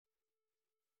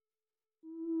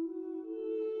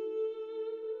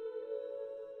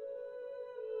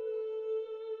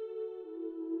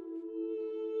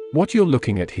What you're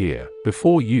looking at here,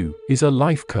 before you, is a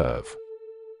life curve.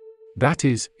 That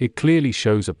is, it clearly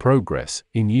shows a progress,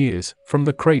 in years, from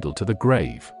the cradle to the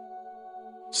grave.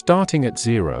 Starting at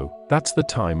 0, that's the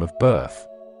time of birth.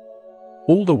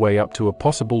 All the way up to a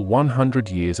possible 100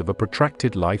 years of a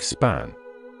protracted lifespan.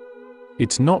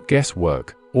 It's not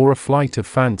guesswork, or a flight of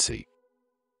fancy.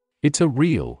 It's a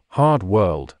real,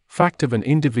 hard-world, fact of an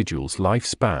individual's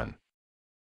lifespan.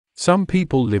 Some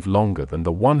people live longer than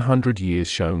the 100 years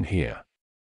shown here.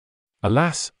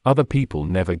 Alas, other people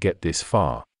never get this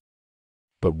far.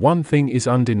 But one thing is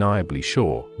undeniably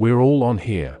sure, we're all on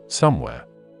here, somewhere.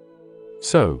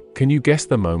 So, can you guess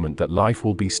the moment that life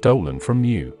will be stolen from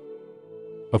you?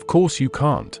 Of course you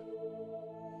can't.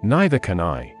 Neither can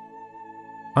I.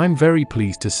 I'm very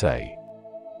pleased to say.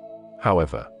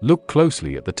 However, look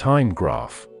closely at the time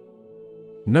graph.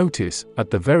 Notice, at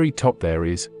the very top there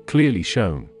is, clearly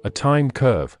shown, a time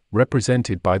curve,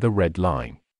 represented by the red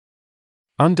line.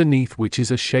 Underneath which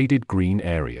is a shaded green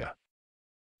area.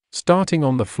 Starting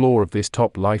on the floor of this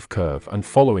top life curve and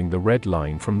following the red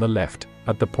line from the left,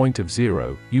 at the point of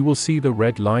 0, you will see the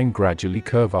red line gradually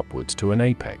curve upwards to an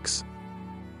apex.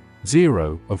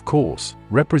 0, of course,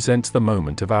 represents the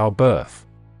moment of our birth.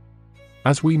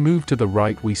 As we move to the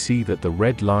right we see that the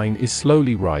red line is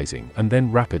slowly rising and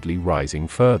then rapidly rising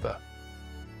further.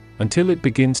 Until it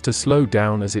begins to slow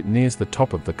down as it nears the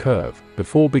top of the curve,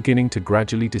 before beginning to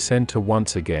gradually descend to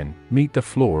once again, meet the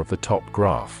floor of the top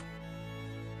graph.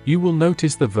 You will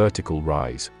notice the vertical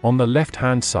rise, on the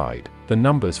left-hand side, the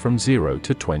numbers from 0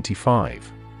 to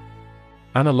 25.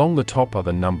 And along the top are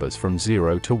the numbers from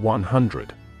 0 to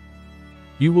 100.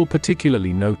 You will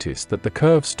particularly notice that the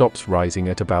curve stops rising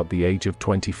at about the age of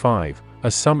 25,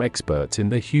 as some experts in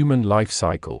the human life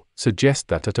cycle suggest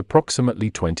that at approximately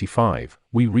 25,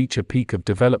 we reach a peak of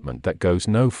development that goes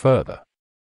no further.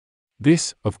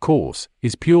 This, of course,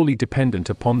 is purely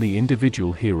dependent upon the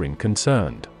individual herein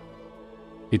concerned.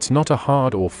 It's not a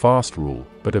hard or fast rule,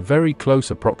 but a very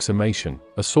close approximation,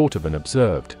 a sort of an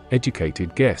observed,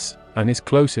 educated guess, and is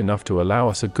close enough to allow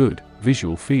us a good,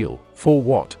 visual feel for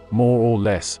what, more or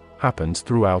less, happens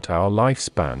throughout our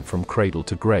lifespan from cradle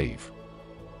to grave.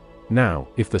 Now,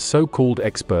 if the so-called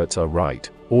experts are right,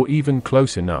 or even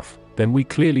close enough, then we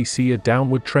clearly see a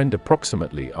downward trend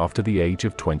approximately after the age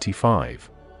of 25.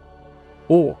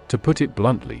 Or, to put it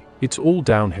bluntly, it's all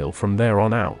downhill from there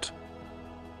on out.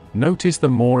 Notice the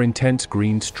more intense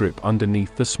green strip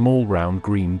underneath the small round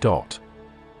green dot.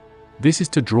 This is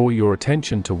to draw your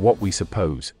attention to what we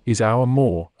suppose is our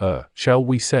more, shall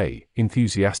we say,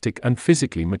 enthusiastic and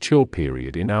physically mature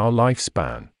period in our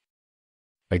lifespan.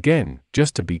 Again,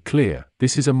 just to be clear,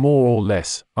 this is a more or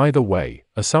less, either way,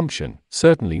 assumption,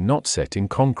 certainly not set in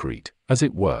concrete, as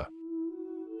it were.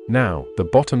 Now, the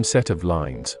bottom set of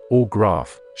lines, or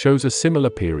graph, shows a similar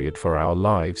period for our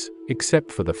lives,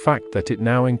 except for the fact that it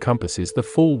now encompasses the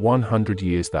full 100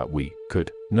 years that we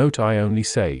could, note I only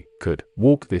say, could,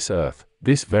 walk this earth,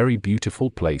 this very beautiful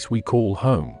place we call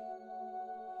home.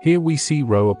 Here we see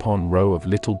row upon row of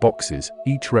little boxes,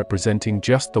 each representing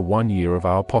just the 1 year of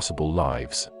our possible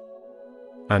lives.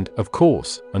 And, of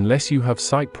course, unless you have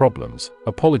sight problems,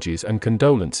 apologies and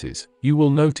condolences, you will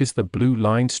notice the blue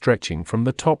line stretching from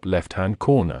the top left-hand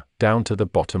corner, down to the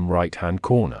bottom right-hand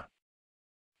corner.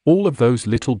 All of those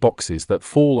little boxes that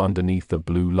fall underneath the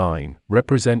blue line,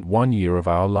 represent 1 year of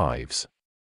our lives.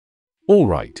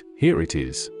 Alright, here it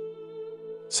is.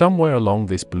 Somewhere along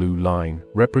this blue line,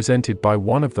 represented by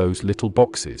one of those little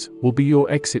boxes, will be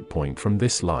your exit point from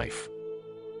this life.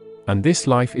 And this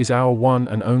life is our one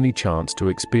and only chance to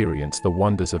experience the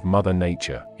wonders of Mother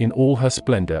Nature, in all her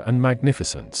splendor and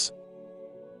magnificence.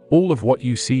 All of what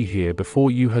you see here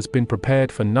before you has been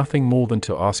prepared for nothing more than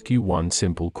to ask you one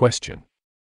simple question.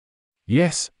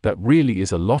 Yes, that really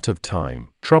is a lot of time,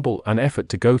 trouble and effort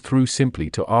to go through simply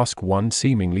to ask one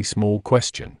seemingly small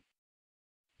question.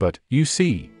 But, you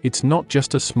see, it's not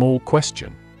just a small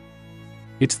question.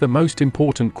 It's the most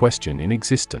important question in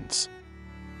existence.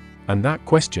 And that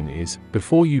question is,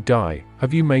 before you die,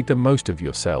 have you made the most of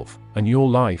yourself and your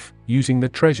life, using the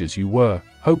treasures you were,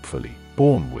 hopefully,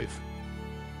 born with?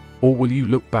 Or will you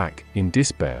look back, in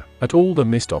despair, at all the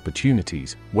missed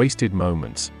opportunities, wasted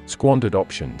moments, squandered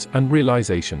options and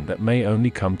realization that may only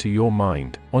come to your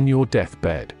mind, on your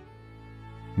deathbed?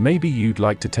 Maybe you'd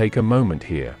like to take a moment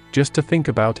here, just to think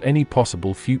about any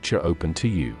possible future open to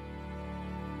you.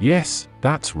 Yes,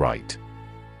 that's right.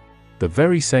 The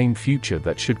very same future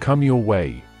that should come your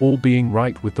way, all being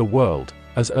right with the world,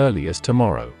 as early as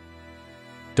tomorrow.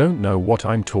 Don't know what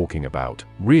I'm talking about,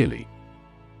 really.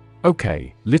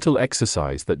 Okay, little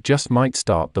exercise that just might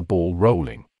start the ball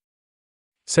rolling.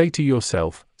 Say to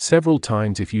yourself several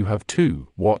times if you have to,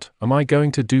 what am I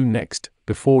going to do next,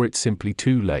 before it's simply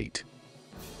too late.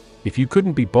 If you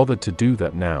couldn't be bothered to do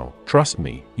that now, trust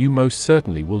me, you most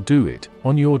certainly will do it,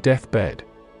 on your deathbed.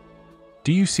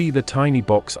 Do you see the tiny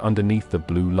box underneath the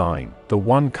blue line, the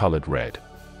one colored red?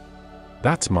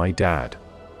 That's my dad.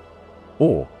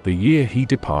 Or, the year he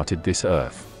departed this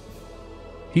earth.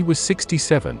 He was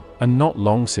 67, and not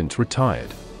long since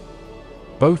retired.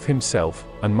 Both himself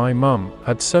and my mum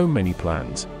had so many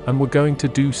plans, and were going to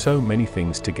do so many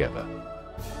things together.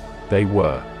 They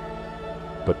were.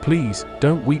 But please,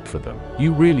 don't weep for them,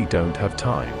 you really don't have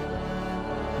time.